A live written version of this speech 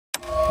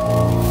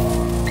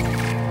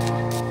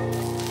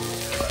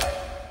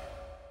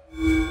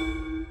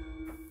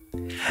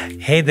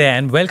Hey there,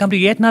 and welcome to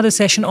yet another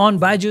session on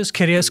BYJU'S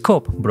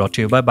Careerscope, brought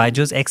to you by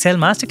BYJU'S XCEL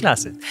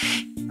Masterclasses.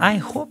 I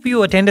hope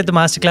you attended the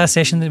masterclass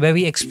session where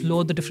we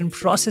explored the different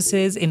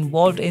processes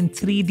involved in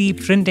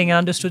 3D printing and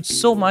understood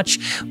so much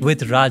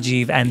with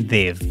Rajiv and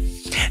Dev.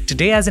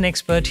 Today, as an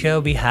expert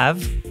here, we have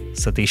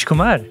Sathish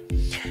Kumar.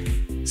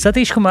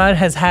 Sathish Kumar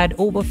has had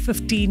over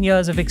 15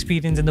 years of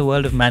experience in the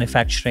world of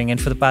manufacturing, and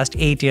for the past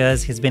 8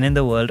 years, he's been in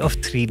the world of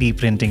 3D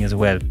printing as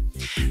well.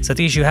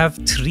 Sathish, you have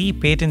 3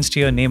 patents to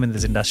your name in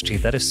this industry.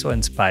 That is so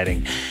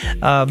inspiring.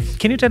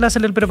 Can you tell us a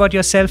little bit about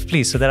yourself,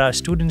 please, so that our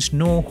students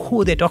know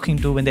who they're talking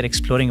to when they're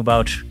exploring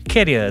about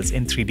careers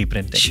in 3D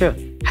printing? Sure.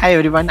 Hi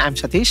everyone, I'm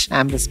Sathish.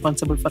 I'm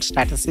responsible for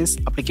statistics,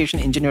 application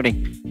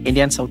engineering,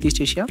 India and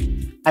Southeast Asia.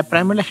 I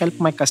primarily help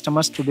my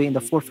customers to be in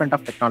the forefront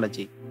of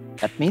technology.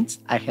 That means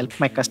I help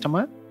my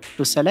customer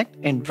to select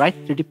and write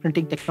 3D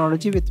printing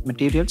technology with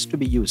materials to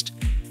be used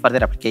for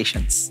their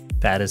applications.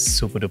 That is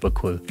super duper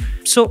cool.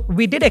 So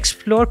we did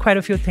explore quite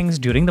a few things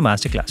during the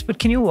masterclass, but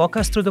can you walk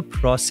us through the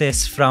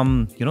process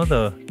from,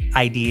 the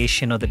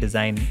ideation or the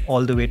design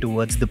all the way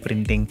towards the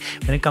printing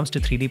when it comes to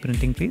 3D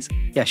printing, please?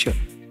 Yeah, sure.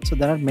 So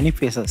there are many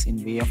phases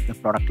in way of the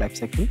product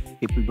lifecycle.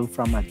 People do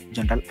from a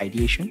general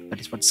ideation, that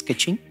is what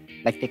sketching.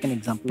 Like take an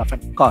example of a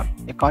car.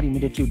 A car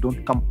immediately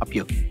don't come up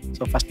here.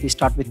 So first we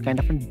start with kind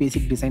of a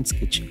basic design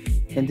sketch.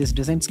 Then this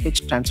design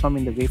sketch transform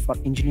in the way for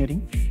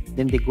engineering.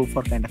 Then they go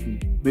for kind of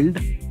a build.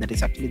 That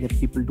is actually that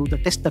people do the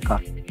test the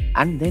car.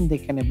 And then they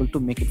can able to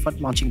make it for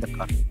launching the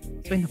car.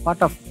 So in the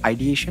part of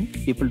ideation,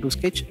 people do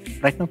sketch.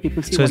 Right now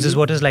people see... So is this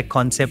what is like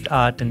concept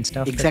art and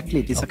stuff?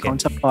 Exactly. It is a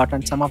concept art,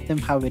 and some of them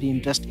have very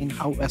interest in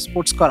how a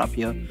sports car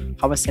appear,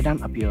 how a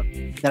sedan appear.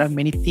 There are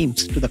many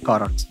themes to the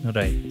car arts.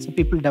 Right. So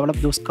people develop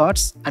those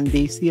cars and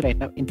they see right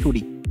now in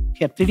 2D.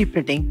 Here 3D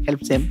printing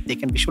helps them. They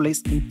can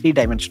visualize in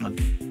 3-dimensional.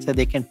 So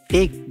they can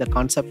take the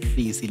concept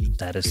easily.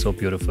 That is so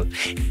beautiful.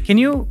 Can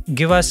you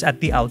give us at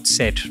the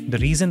outset, the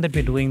reason that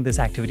we're doing this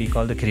activity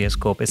called the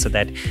Careerscope is so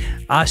that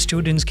our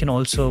students can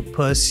also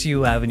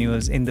pursue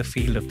avenues in the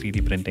field of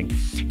 3D printing.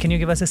 Can you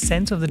give us a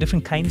sense of the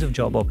different kinds of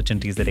job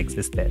opportunities that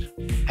exist there?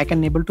 I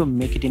can able to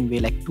make it in way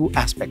like 2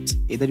 aspects.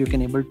 Either you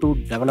can able to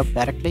develop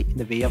directly in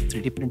the way of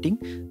 3D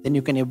printing, then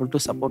you can able to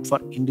support for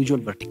individual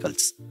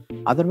verticals.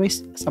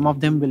 Otherwise, some of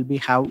them will be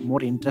have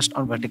more interest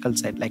on vertical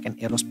side, like an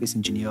aerospace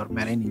engineer,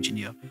 marine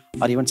engineer,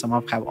 or even some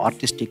of have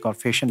artistic or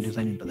fashion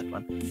design into that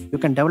one. You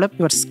can develop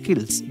your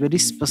skills very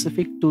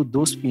specific to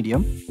those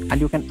medium, and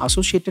you can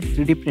associate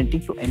 3D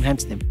printing to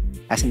enhance them.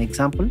 As an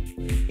example,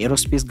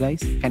 aerospace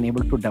guys can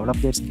able to develop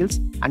their skills,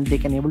 and they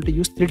can able to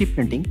use 3D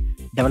printing,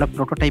 develop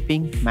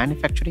prototyping,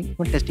 manufacturing,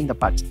 even testing the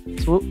parts.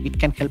 So it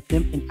can help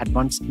them in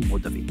advance in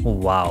both the way. Oh,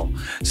 wow.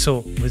 So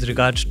with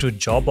regards to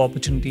job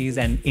opportunities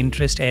and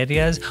interest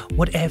areas,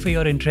 whatever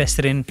you're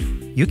interested in,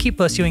 you keep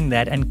pursuing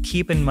that, and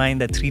keep in mind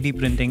that 3D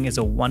printing is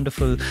a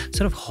wonderful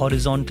sort of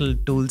horizontal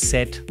tool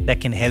set that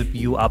can help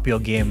you up your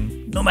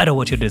game, no matter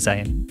what your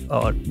design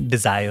or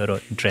desire or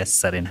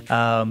interests are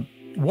in.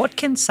 What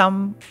can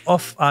some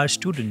of our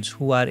students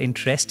who are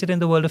interested in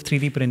the world of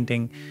 3D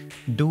printing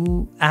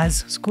do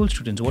as school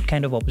students? What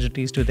kind of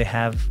opportunities do they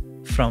have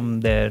from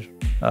their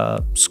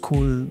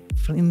school?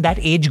 In that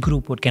age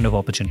group, what kind of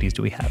opportunities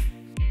do we have?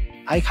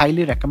 I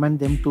highly recommend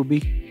them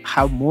to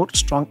have more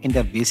strong in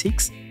their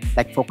basics,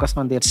 like focus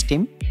on their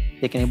STEM.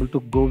 They can able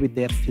to go with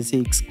their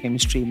physics,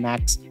 chemistry,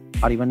 maths,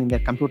 or even in their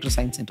computer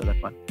science into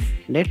that one.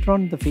 Later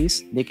on the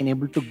phase, they can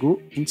able to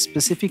go in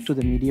specific to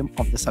the medium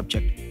of the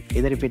subject.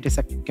 Either if it is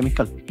a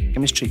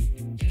chemistry,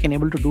 he can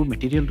able to do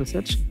material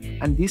research,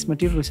 and this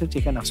material research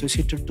he can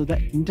associate it to the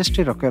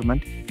industry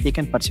requirement. He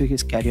can pursue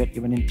his career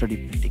even in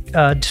 3D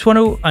printing. Just want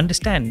to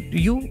understand,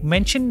 you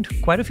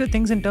mentioned quite a few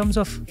things in terms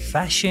of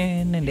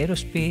fashion and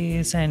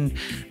aerospace and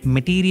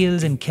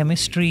materials and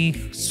chemistry.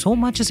 So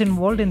much is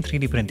involved in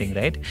 3D printing,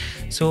 right?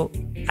 So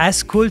as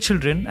school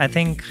children, I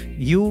think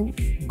you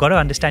got to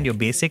understand your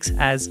basics,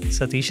 as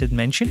Sathish had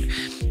mentioned,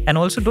 and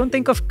also don't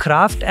think of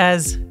craft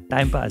as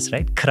time pass,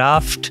 right?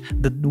 Craft,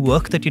 the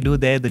work that you do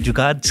there, the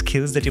jugaad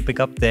skills that you pick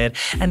up there,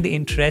 and the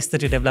interest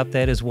that you develop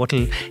there is what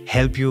will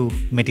help you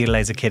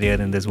materialize a career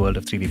in this world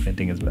of 3D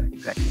printing as well.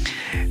 Exactly.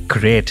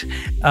 Great.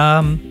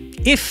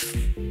 If,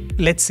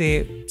 let's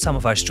say, some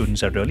of our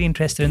students are really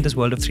interested in this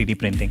world of 3D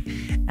printing,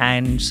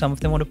 and some of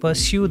them want to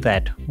pursue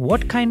that,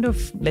 what kind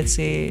of, let's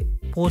say,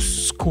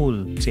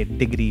 post-school, say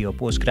degree or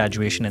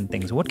post-graduation and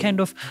things, what kind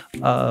of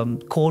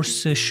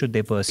courses should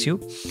they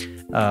pursue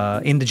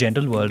in the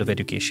general world of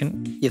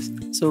education? Yes,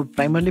 so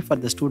primarily for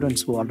the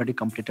students who already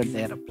completed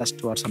their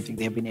 +2 or something,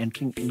 they have been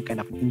entering in kind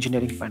of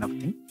engineering kind of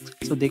thing.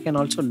 So they can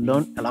also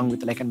learn along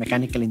with like a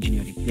mechanical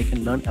engineering. They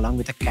can learn along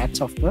with a CAD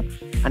software,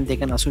 and they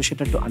can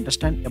associate it to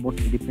understand about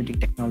 3D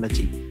printing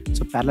technology.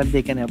 So parallel,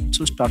 they can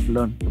also start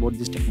learn about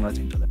this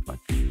technology into that one.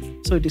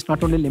 So it is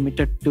not only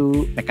limited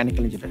to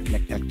mechanical engineering,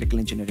 like electrical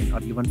engineering, or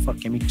even for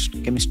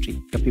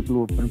chemistry, the people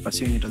who have been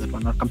pursuing into that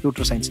one, or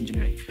computer science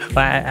engineering.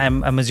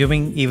 I'm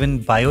assuming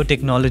even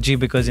biotechnology,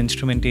 because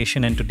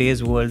instrumentation in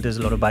today's world, there's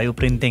a lot of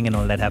bioprinting and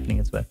all that happening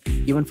as well.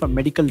 Even for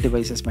medical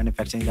devices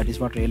manufacturing, that is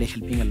what really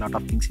helping a lot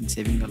of things in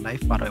saving your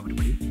life for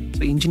everybody.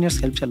 So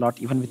engineers helps a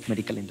lot even with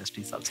medical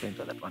industries also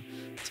into that one.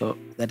 So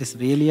that is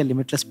really a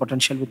limitless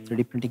potential with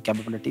 3D printing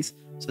capabilities.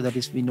 So that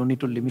is, we no need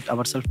to limit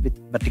ourselves with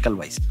vertical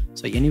wise.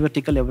 So any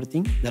vertical,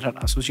 everything, there are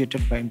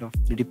associated kind of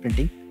 3D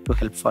printing to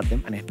help for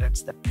them and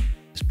enhance that.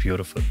 It's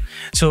beautiful.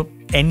 So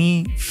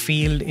any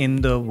field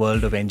in the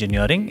world of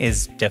engineering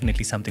is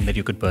definitely something that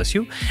you could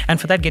pursue. And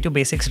for that, get your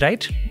basics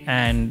right.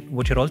 And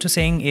what you're also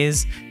saying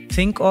is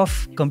think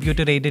of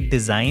computer-aided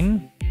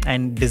design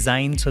and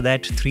design so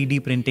that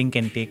 3D printing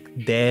can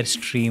take their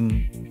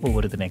stream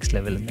over to the next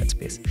level in that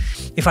space.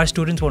 If our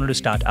students wanted to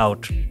start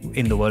out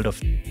in the world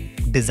of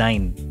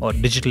design or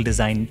digital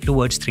design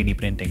towards 3D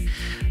printing,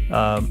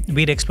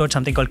 we'd explored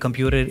something called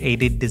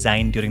computer-aided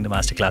design during the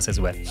masterclass as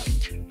well.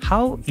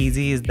 How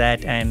easy is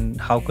that, and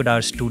how could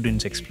our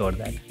students explore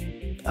that?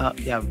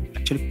 Yeah,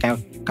 actually,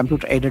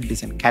 computer-aided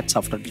design, CAD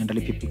software,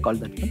 generally people call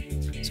that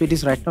one. So it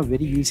is right now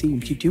very easy,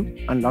 intuitive,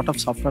 and a lot of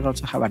software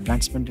also have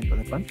advancement into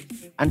that one.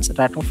 And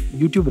right of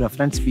YouTube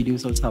reference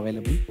videos also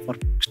available for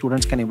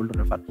students can able to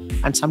refer.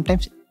 And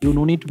sometimes you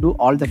no need to do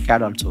all the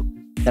CAD also.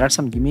 There are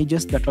some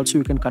images that also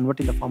you can convert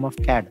in the form of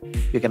CAD.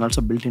 You can also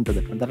build into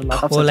that one. There are a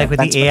lot of like with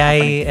the AI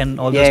and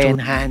all those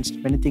enhanced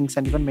many things,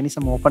 and even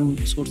some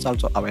open source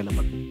also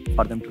available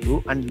for them to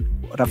do, and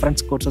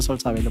reference courses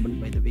also available,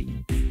 by the way,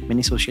 in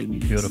many social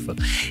media. Beautiful.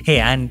 Hey,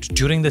 and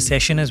during the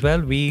session as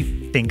well,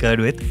 we tinkered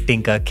with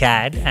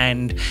Tinkercad,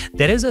 and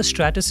there is a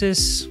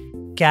Stratasys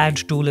CAD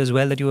tool as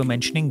well that you were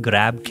mentioning,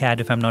 GrabCAD,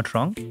 if I'm not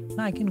wrong.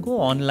 I can go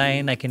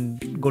online, I can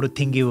go to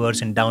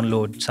Thingiverse and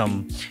download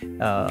some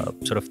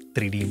sort of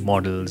 3D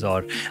models,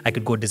 or I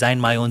could go design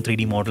my own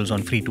 3D models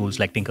on free tools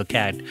like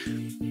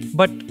Tinkercad.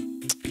 But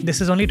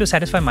this is only to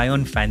satisfy my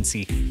own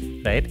fancy,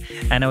 right?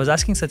 And I was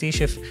asking Sathish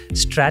if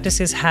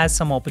Stratasys has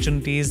some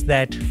opportunities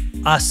that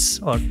us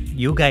or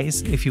you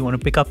guys, if you want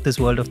to pick up this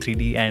world of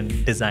 3D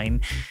and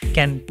design,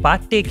 can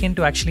partake in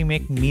to actually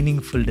make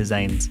meaningful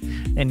designs.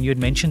 And you had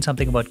mentioned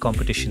something about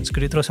competitions.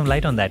 Could you throw some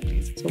light on that,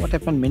 please? So what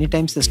happened, many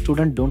times the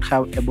student don't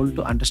have able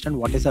to understand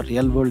what is a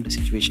real world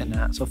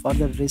situation. So for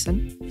that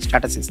reason,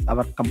 Stratasys,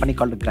 our company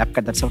called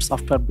GrabCAD, that's our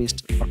software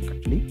based work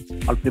actually.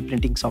 All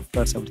pre-printing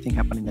softwares, everything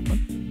happen in that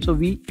one. So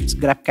it's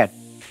GrabCAD.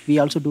 We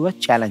also do a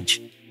challenge.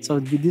 So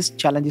this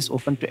challenge is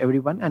open to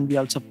everyone, and we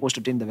also post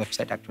it in the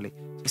website actually.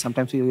 So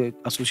sometimes we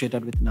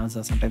associated with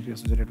NASA, sometimes we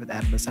associated with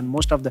Airbus, and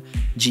most of the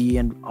GE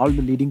and all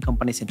the leading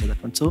companies into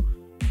that one. So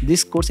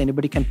this course,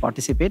 anybody can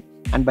participate,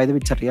 and by the way,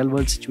 it's a real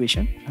world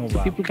situation.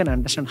 So people can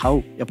understand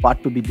how a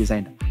part to be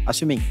designed.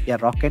 Assuming a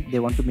rocket, they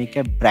want to make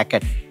a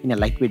bracket in a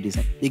lightweight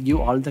design. They give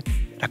all the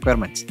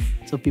requirements.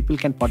 So people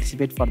can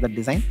participate for the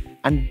design,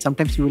 and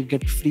sometimes you will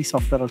get free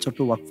software also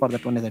to work for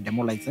that one as a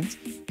demo license.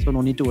 So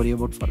no need to worry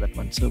about for that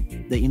one. So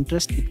the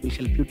interest, it will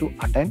help you to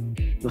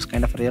attend those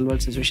kind of real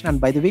world situation. And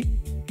by the way,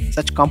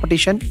 such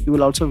competition, you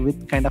will also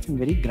with kind of a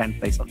very grand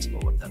prize also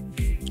over there.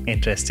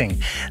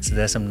 Interesting. So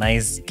there's some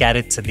nice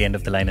carrots at the end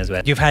of the line as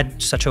well. You've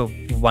had such a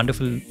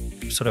wonderful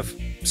sort of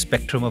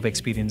spectrum of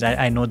experience.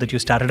 I know that you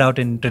started out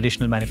in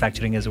traditional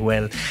manufacturing as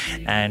well,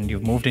 and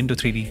you've moved into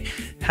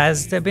 3D.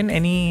 Has there been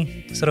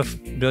any sort of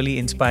really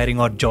inspiring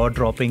or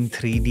jaw-dropping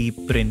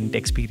 3D print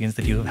experience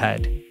that you've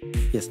had?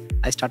 Yes,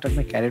 I started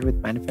my career with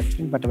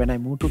manufacturing, but when I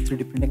moved to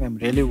 3D printing, I'm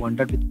really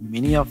wondered with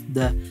many of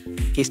the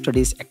case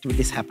studies,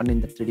 activities happen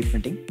in the 3D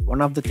printing.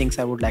 One of the things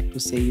I would like to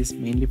say is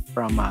mainly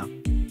from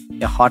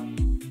a heart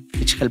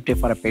which helped her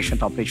for a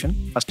patient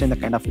operation, first in the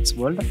kind of its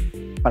world,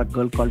 for a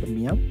girl called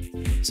Mia.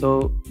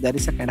 So there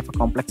is a kind of a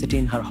complexity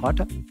in her heart.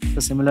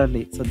 So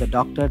similarly, so the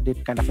doctor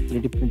did kind of a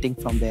 3D printing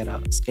from their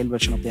scale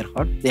version of their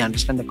heart. They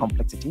understand the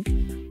complexity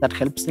that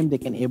helps them. They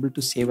can able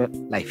to save a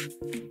life.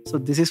 So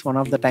this is one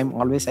of the time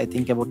always I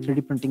think about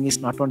 3D printing is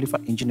not only for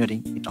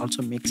engineering, it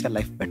also makes a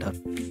life better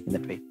in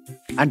that way.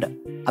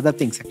 And other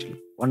things actually.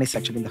 One is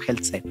actually in the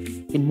health side.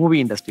 In movie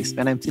industries,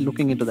 when I'm still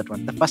looking into that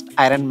one, the first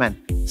Iron Man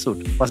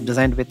suit was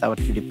designed with our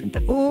 3D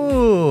printer.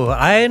 Oh,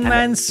 Iron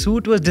Man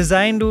suit was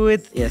designed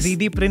with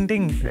 3D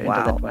printing.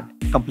 Wow. That one.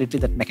 Completely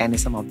that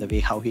mechanism of the way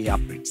how he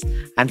operates.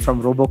 And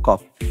from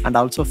RoboCop, and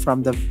also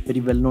from the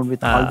very well known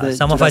with all the...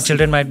 Some of our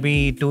children might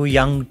be too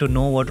young to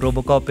know what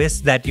RoboCop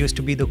is. That used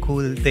to be the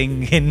cool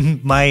thing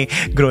in my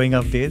growing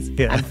up days.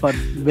 Yeah. And for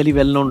very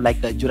well known like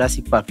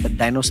Jurassic Park, the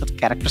dinosaur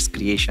characters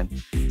creation.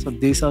 So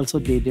this also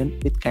they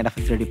did with kind of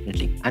a 3D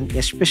printing, and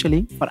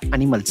especially for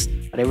animals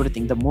or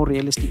everything, the more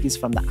realistic is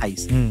from the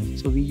eyes.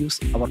 So we use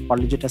our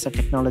PolyJet as a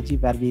technology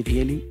where we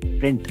really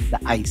print the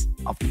eyes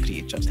of the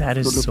creatures that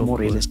is to look so more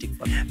cool. realistic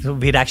for them. So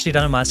we'd actually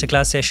done a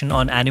masterclass session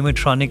on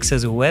animatronics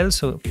as well.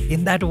 So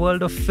in that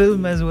world of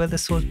film as well,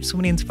 there's so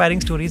many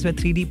inspiring stories where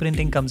 3D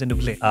printing comes into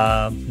play.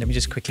 Let me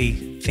just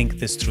quickly think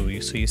this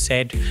through. So you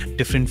said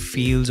different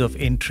fields of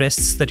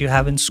interests that you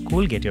have in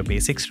school, get your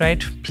basics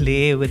right,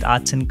 play with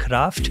arts and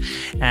craft,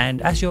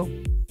 and as you're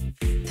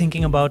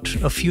thinking about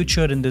a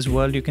future in this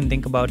world, you can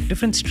think about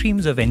different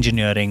streams of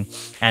engineering,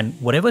 and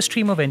whatever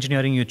stream of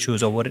engineering you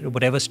choose, or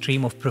whatever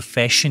stream of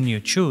profession you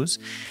choose,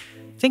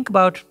 think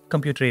about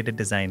computer-aided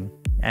design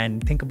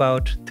and think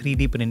about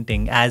 3D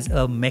printing as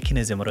a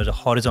mechanism or as a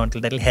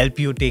horizontal that will help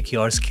you take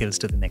your skills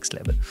to the next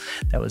level.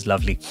 That was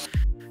lovely.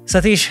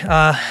 Satish,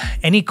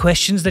 any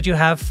questions that you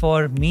have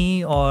for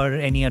me or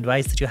any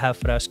advice that you have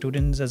for our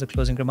students as a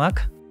closing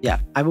remark? Yeah,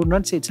 I would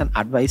not say it's an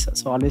advice.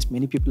 So always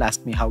many people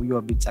ask me how you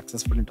have been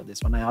successful into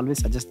this one. I always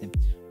suggest them,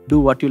 do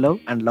what you love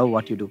and love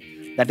what you do.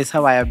 That is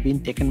how I have been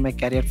taken my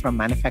career from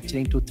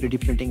manufacturing to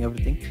 3D printing,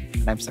 everything.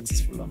 And I'm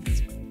successful on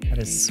this one. That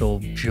is so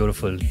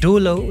beautiful.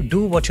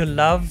 Do what you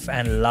love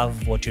and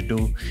love what you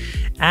do.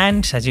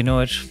 And as you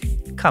know it,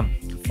 come,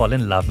 fall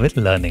in love with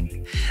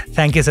learning.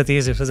 Thank you,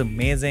 Sathish. It was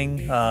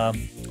amazing.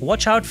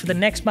 Watch out for the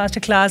next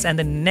masterclass and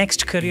the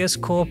next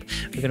Careerscope.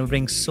 We're going to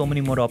bring so many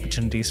more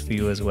opportunities for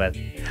you as well.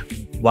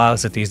 Wow,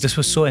 Sathish, this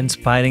was so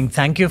inspiring.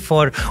 Thank you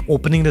for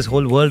opening this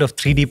whole world of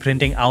 3D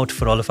printing out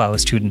for all of our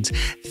students.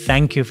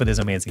 Thank you for this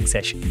amazing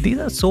session. These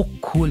are so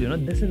cool. You know,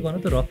 this is one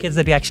of the rockets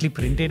that we actually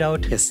printed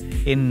out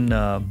in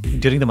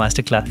during the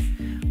masterclass.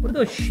 What are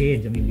those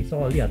shades? I mean, we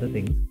saw all the other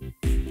things.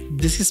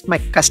 This is my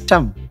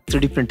custom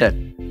 3D printer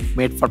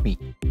made for me.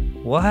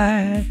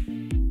 What?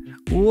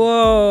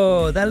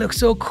 Whoa, that looks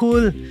so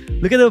cool.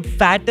 Look at the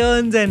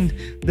patterns and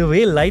the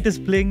way light is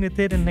playing with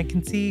it. And I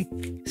can see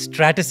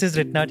Stratus is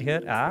written out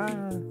here.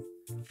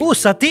 Oh,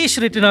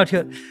 Sathish written out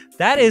here.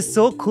 That is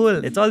so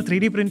cool. It's all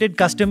 3D printed,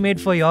 custom made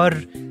for your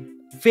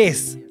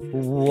face.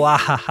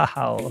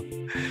 Wow.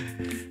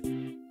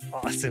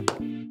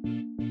 Awesome.